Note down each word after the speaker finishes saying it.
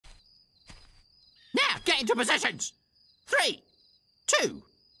Get into positions! 3, 2,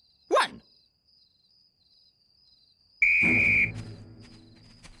 1.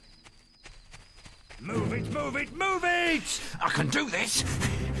 Move it, move it, move it! I can do this!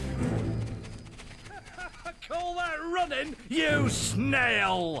 Call that running, you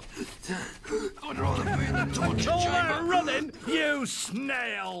snail! I'd rather be in the torture Call that chamber. running, you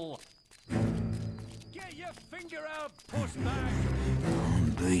snail! Get your finger out, pussbag! I'm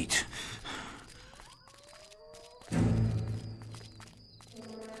beat.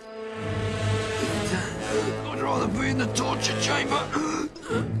 I'd rather be in the torture chamber.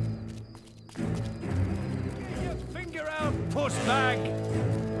 Get your finger out, pussbag!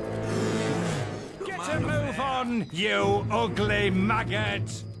 Get a move on, you ugly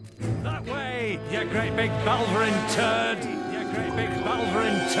maggot! That way, you great big balvering turd! You great big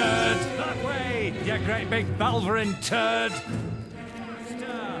balvering turd! That way, you great big balvering turd!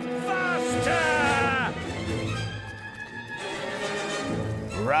 Faster! Faster!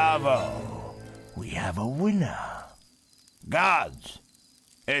 Bravo! We have a winner. Guards,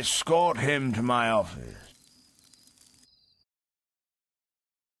 escort him to my office.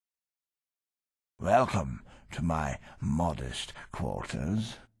 Welcome to my modest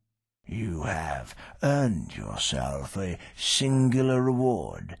quarters. You have earned yourself a singular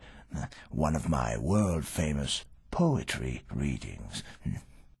reward, one of my world-famous poetry readings.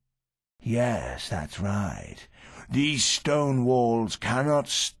 Yes, that's right. These stone walls cannot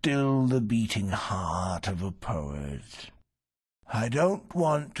still the beating heart of a poet. I don't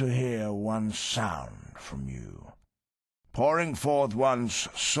want to hear one sound from you. Pouring forth one's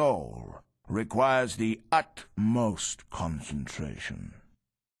soul requires the utmost concentration.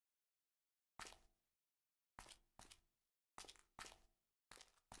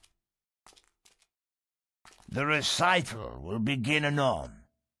 The recital will begin anon.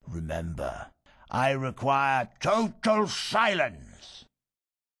 Remember, I require total silence.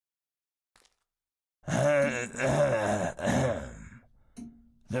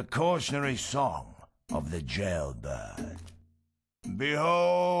 The cautionary song of the jailbird.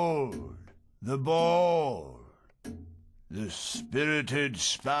 Behold, the bold, the spirited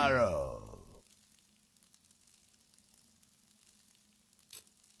sparrow.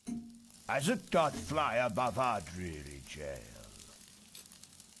 As it doth fly above our dreary jail,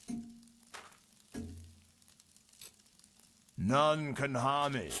 none can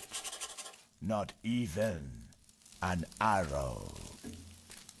harm it, not even an arrow.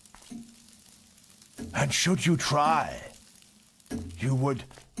 And should you try, you would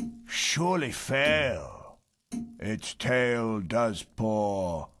surely fail. Its tail does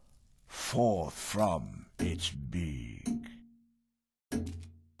pour forth from its beak.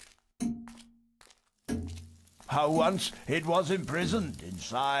 How once it was imprisoned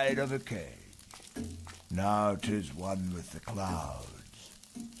inside of a cage. Now 'tis one with the clouds,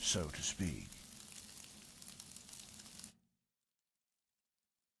 so to speak.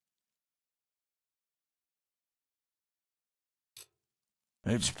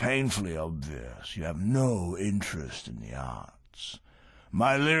 It's painfully obvious you have no interest in the arts.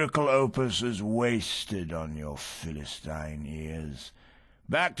 My lyrical opus is wasted on your Philistine ears.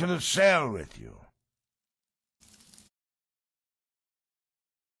 Back to the cell with you.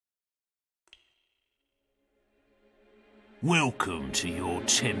 Welcome to your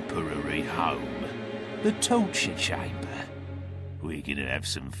temporary home, the torture chamber. We're gonna have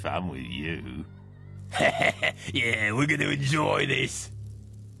some fun with you. Yeah, we're gonna enjoy this.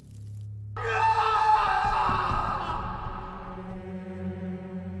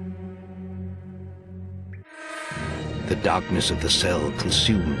 The darkness of the cell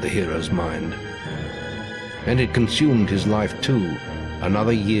consumed the hero's mind. And it consumed his life too.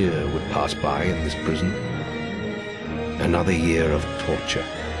 Another year would pass by in this prison. Another year of torture.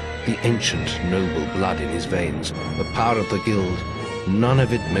 The ancient, noble blood in his veins, the power of the guild, none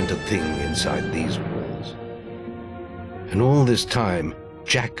of it meant a thing inside these walls. And all this time,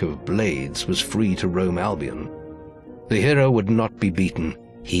 Jack of Blades was free to roam Albion. The hero would not be beaten.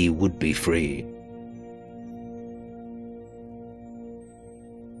 He would be free.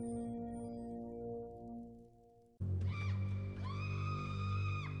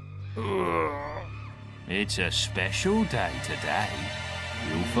 It's a special day today.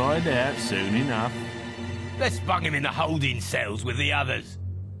 You'll find out soon enough. Let's bung him in the holding cells with the others.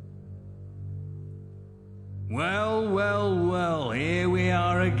 Well, well, well, here we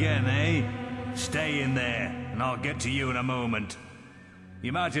are again, eh? Stay in there, and I'll get to you in a moment.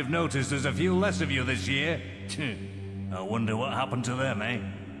 You might have noticed there's a few less of you this year. I wonder what happened to them, eh?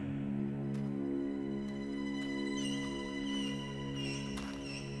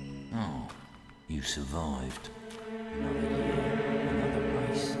 You survived. Another year, another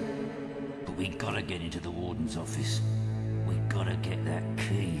race. But we gotta get into the Warden's office. We gotta get that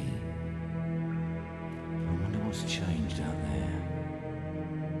key. I wonder what's changed out there.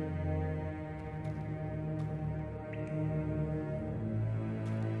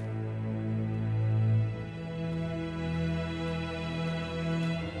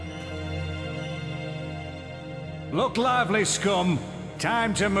 Look lively, scum.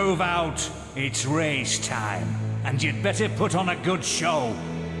 Time to move out. It's race time, and you'd better put on a good show.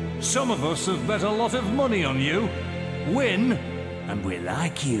 Some of us have bet a lot of money on you. Win, and we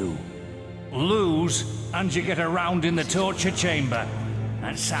like you. Lose, and you get a round in the torture chamber.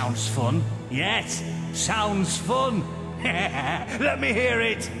 That sounds fun. Yes, sounds fun. Let me hear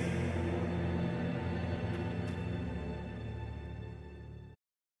it.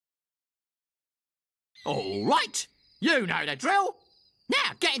 All right. You know the drill.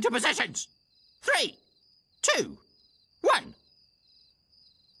 Now get into positions. 3, 2, 1.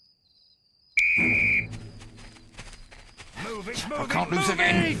 Move it, I can't lose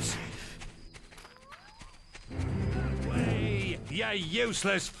again. Way, you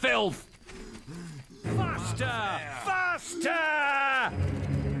useless filth. Faster! Faster!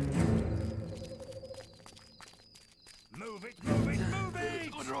 Move it, move it, move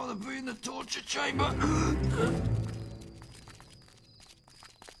it! I'd rather be in the torture chamber.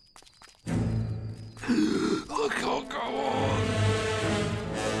 I can't go on.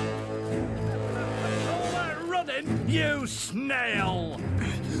 All that running, you snail!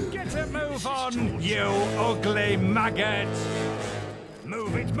 Get a move on, you ugly maggot!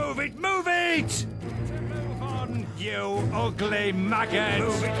 Move it, move it, move it! Get a move on, you ugly maggot!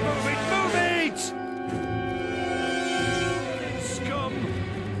 Move it, move it, move it! Scum!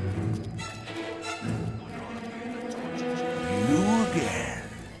 You again.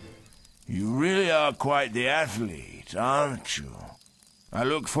 You really are quite the athlete, aren't you? I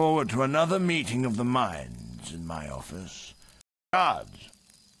look forward to another meeting of the minds in my office. Cards.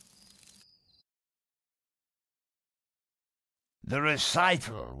 The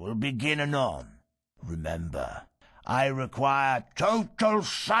recital will begin anon. Remember, I require total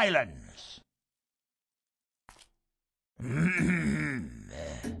silence.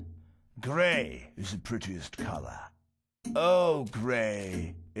 Grey is the prettiest color. Oh,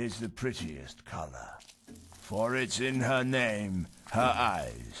 grey is the prettiest color, for it's in her name, her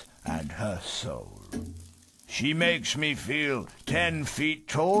eyes, and her soul. She makes me feel 10 feet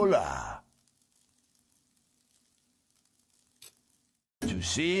taller. To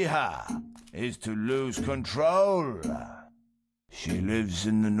see her is to lose control. She lives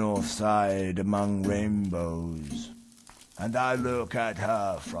in the north side among rainbows, and I look at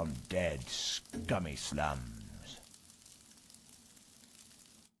her from dead, scummy slums.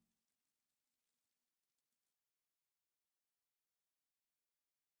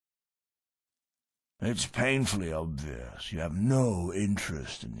 It's painfully obvious you have no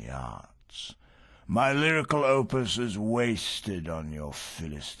interest in the arts. My lyrical opus is wasted on your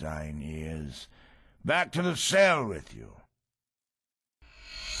Philistine ears. Back to the cell with you.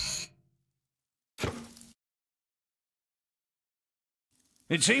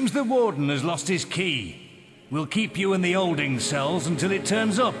 It seems the Warden has lost his key. We'll keep you in the holding cells until it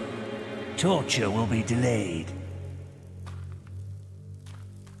turns up. Torture will be delayed.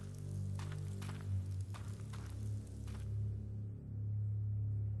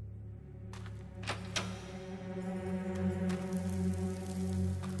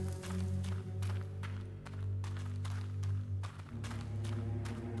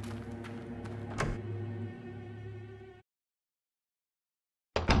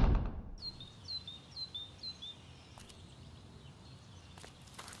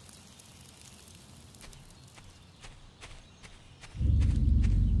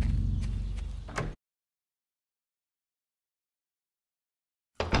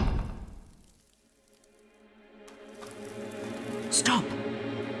 Stop!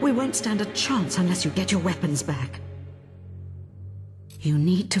 We won't stand a chance unless you get your weapons back. You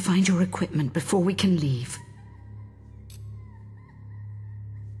need to find your equipment before we can leave.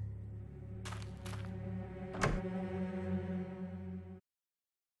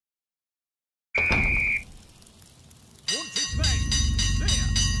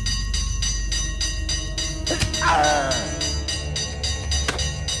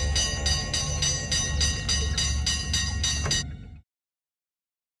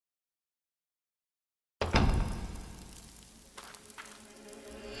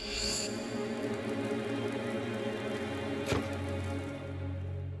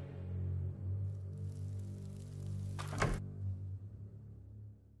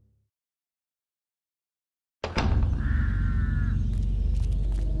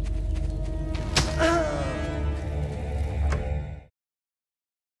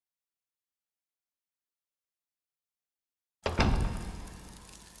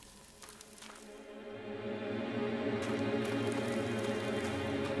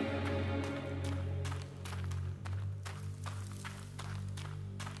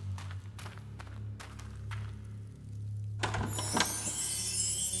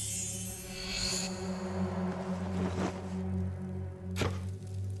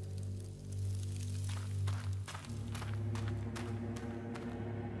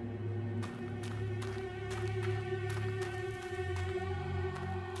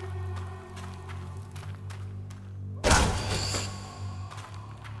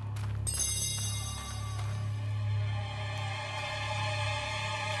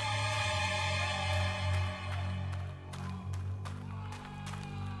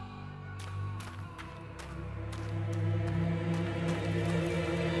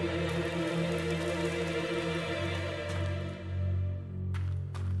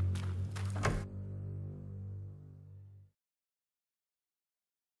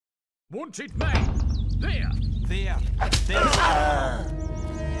 Wanted man! There! There! There!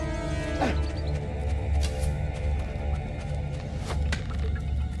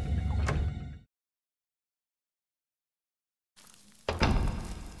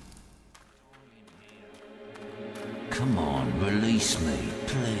 Come on, release me,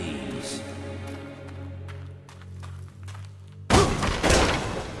 please.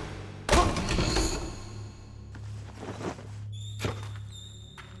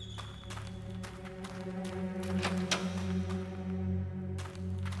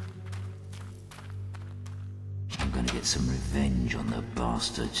 I'm gonna get some revenge on the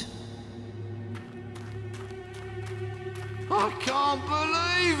bastards. I can't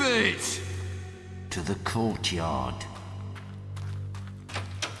believe it! To the courtyard.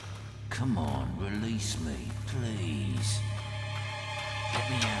 Come on, release me, please. Let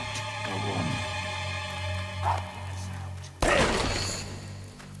me out. Go on. Get us out.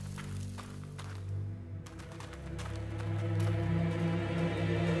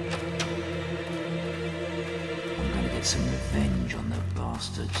 I'm gonna get some revenge on the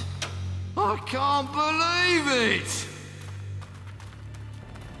bastards. I can't believe it!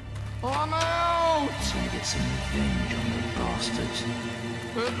 I'm out! I'm gonna get some revenge on the bastards.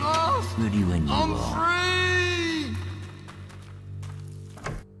 At last! Ready when you I'm are. free!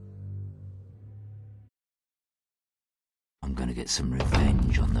 I'm gonna get some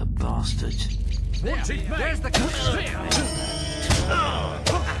revenge on the bastards. Wanted man! Where's the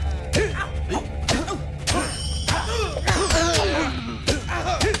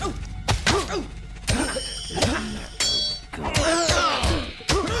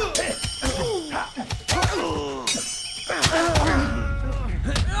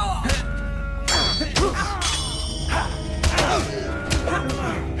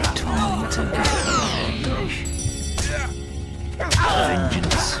Time to get revenge.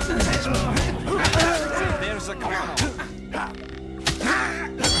 Vengeance is mine. There's a criminal.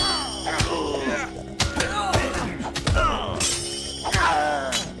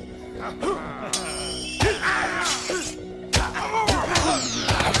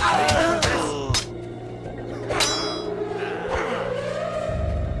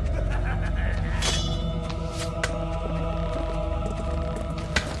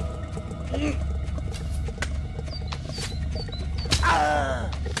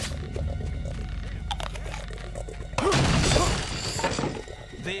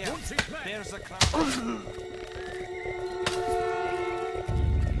 There's a clown.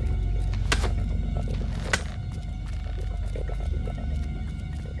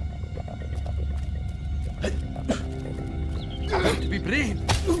 To be brave.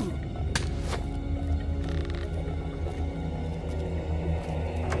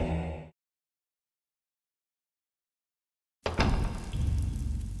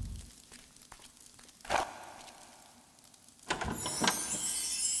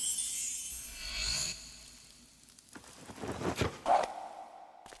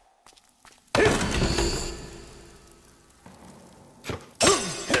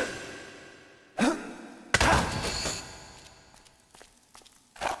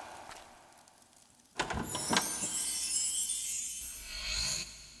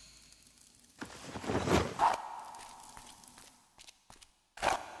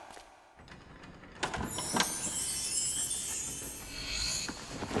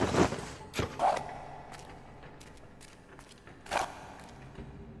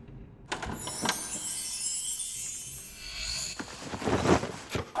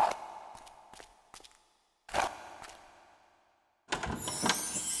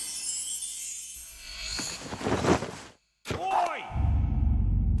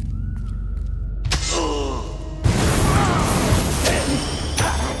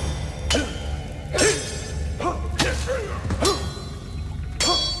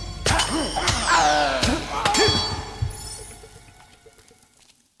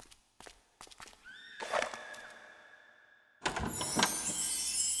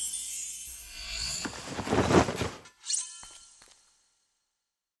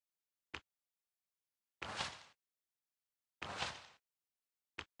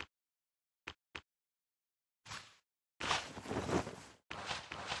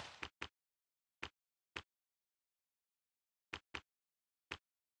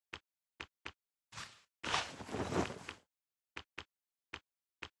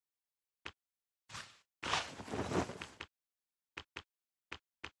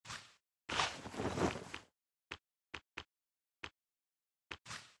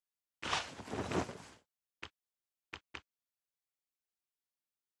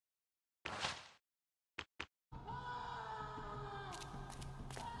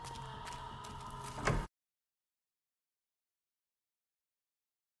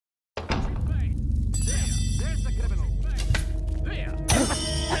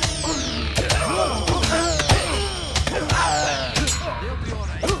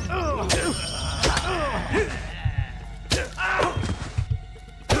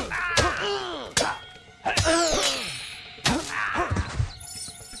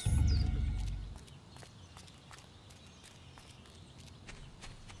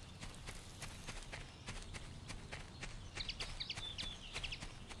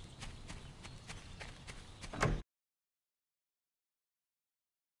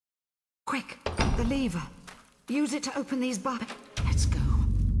 lever. Use it to open these buttons. Let's go.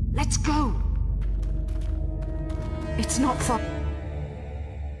 Let's go! It's not far.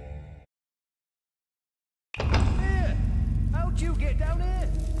 Here! How'd you get down here?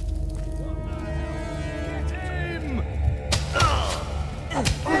 What the hell? Get him!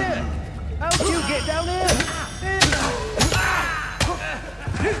 Here! How'd you get down here?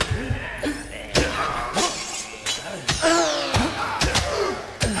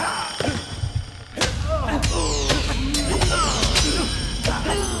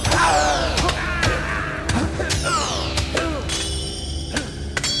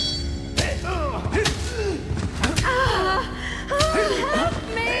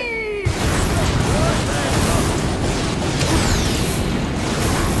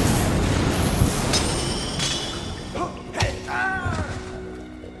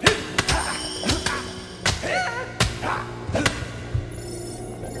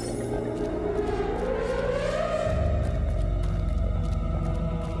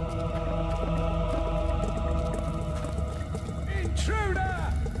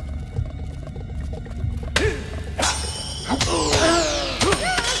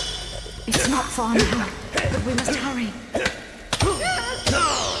 It's not far now, but we must hurry.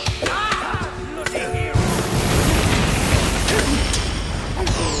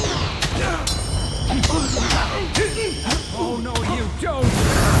 Oh no, you don't!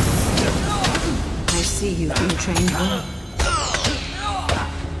 I see you've been trained well.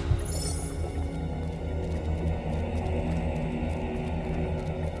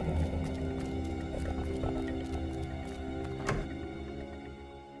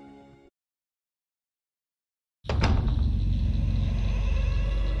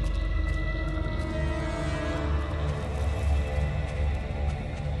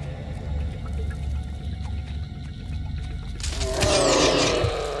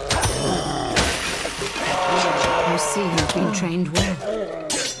 I see you've been trained well.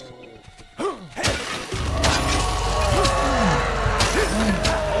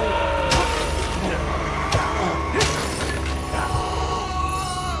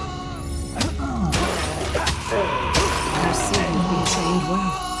 I see you've been trained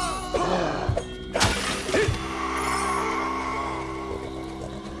well.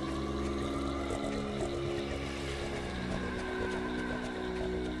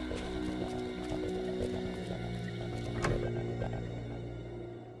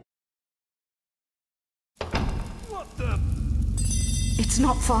 What the? It's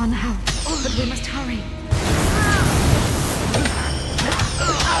not far now, but we must hurry.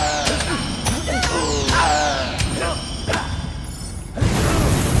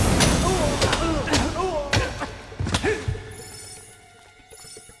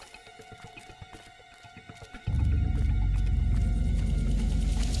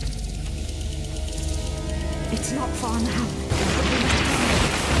 It's not far now, but we must hurry.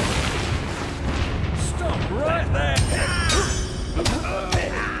 Stop right there!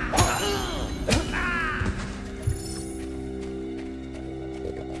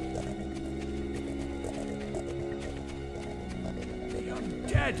 The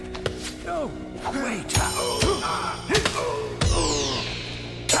undead! No! Wait!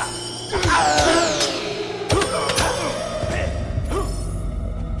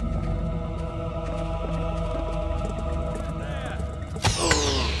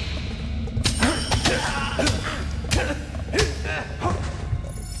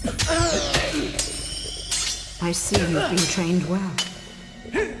 I see you've been trained well.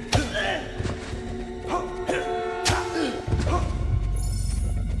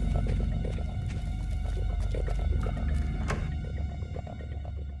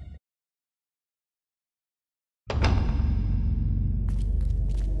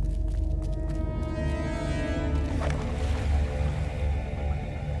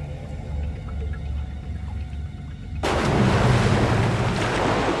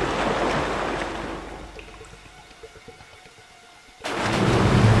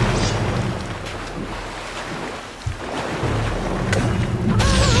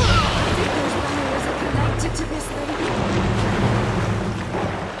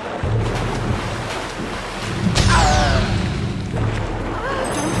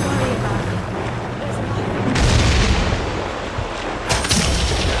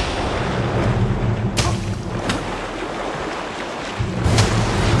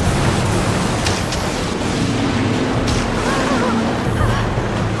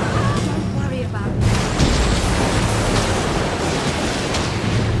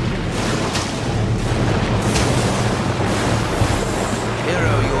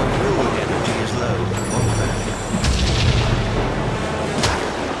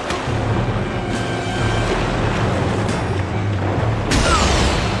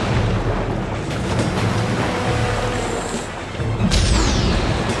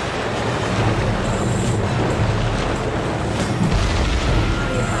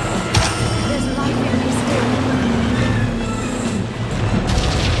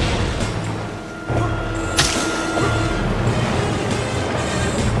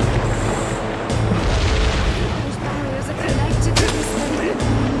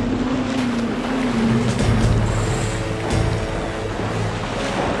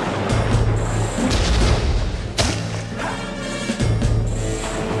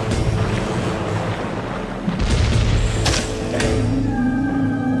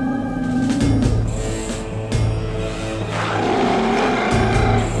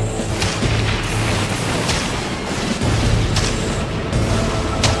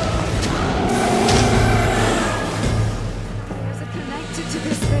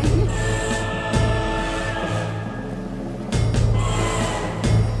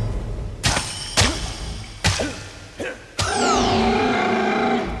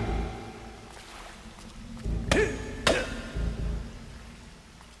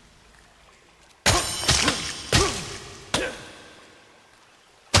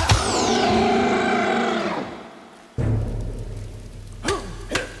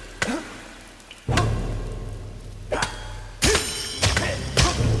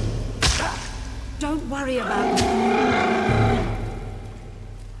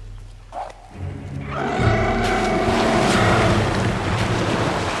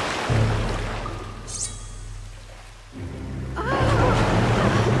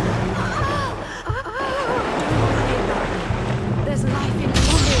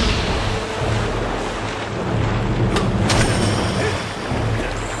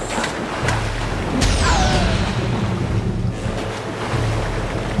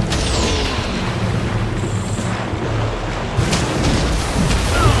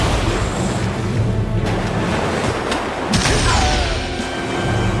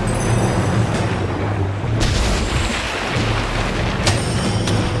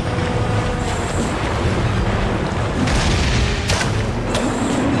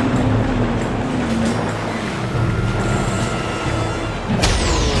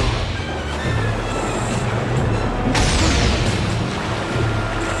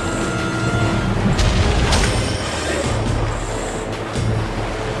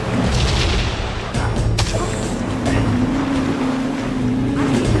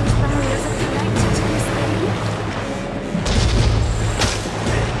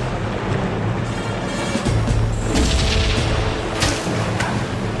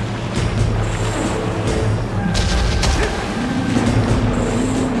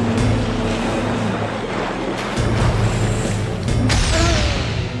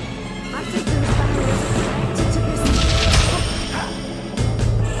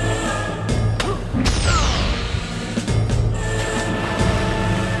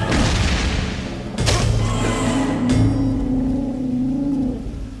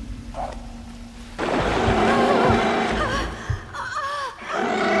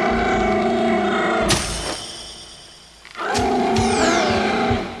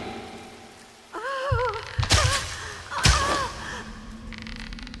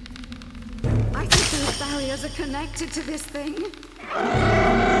 connected to this thing?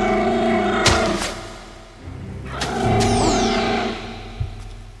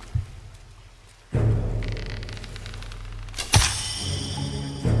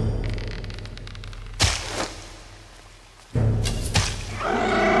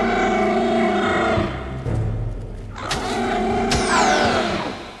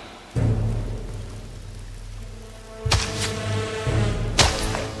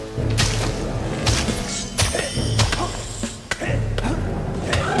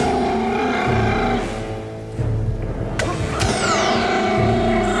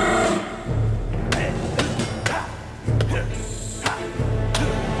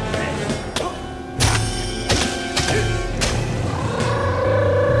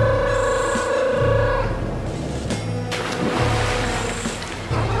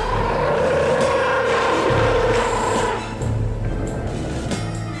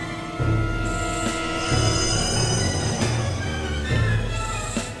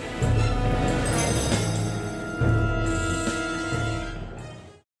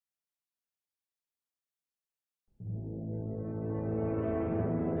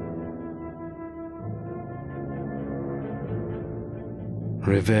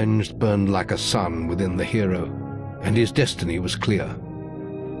 Revenge burned like a sun within the hero, and his destiny was clear.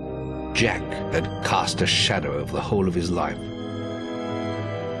 Jack had cast a shadow over the whole of his life.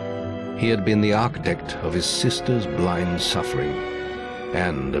 He had been the architect of his sister's blind suffering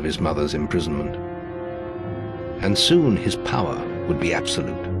and of his mother's imprisonment. And soon his power would be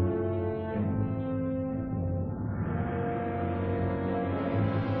absolute.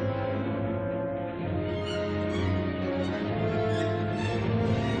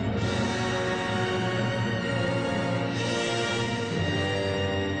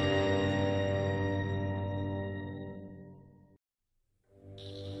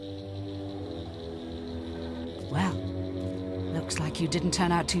 Well, looks like you didn't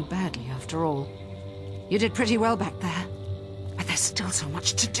turn out too badly after all. You did pretty well back there, but there's still so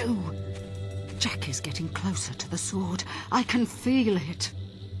much to do. Jack is getting closer to the sword. I can feel it.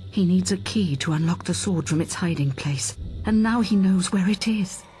 He needs a key to unlock the sword from its hiding place, and now he knows where it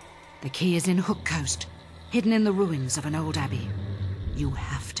is. The key is in Hook Coast, hidden in the ruins of an old abbey. You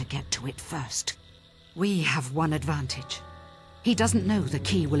have to get to it first. We have one advantage. He doesn't know the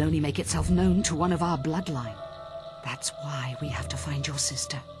key will only make itself known to one of our bloodline. That's why we have to find your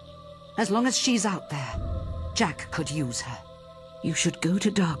sister. As long as she's out there, Jack could use her. You should go to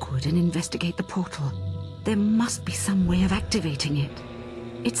Darkwood and investigate the portal. There must be some way of activating it.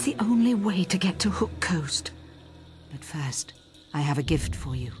 It's the only way to get to Hook Coast. But first, I have a gift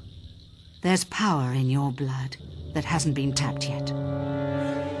for you. There's power in your blood that hasn't been tapped yet.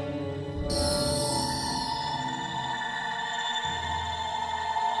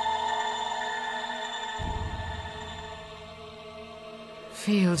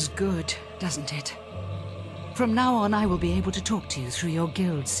 Feels good, doesn't it? From now on, I will be able to talk to you through your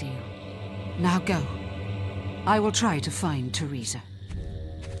guild seal. Now go. I will try to find Teresa.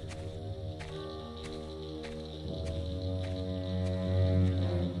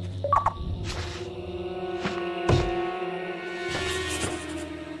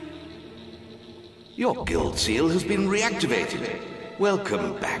 Your guild seal has been reactivated.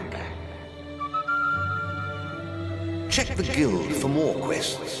 Welcome back. Check the guild for more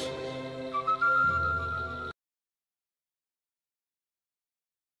quests.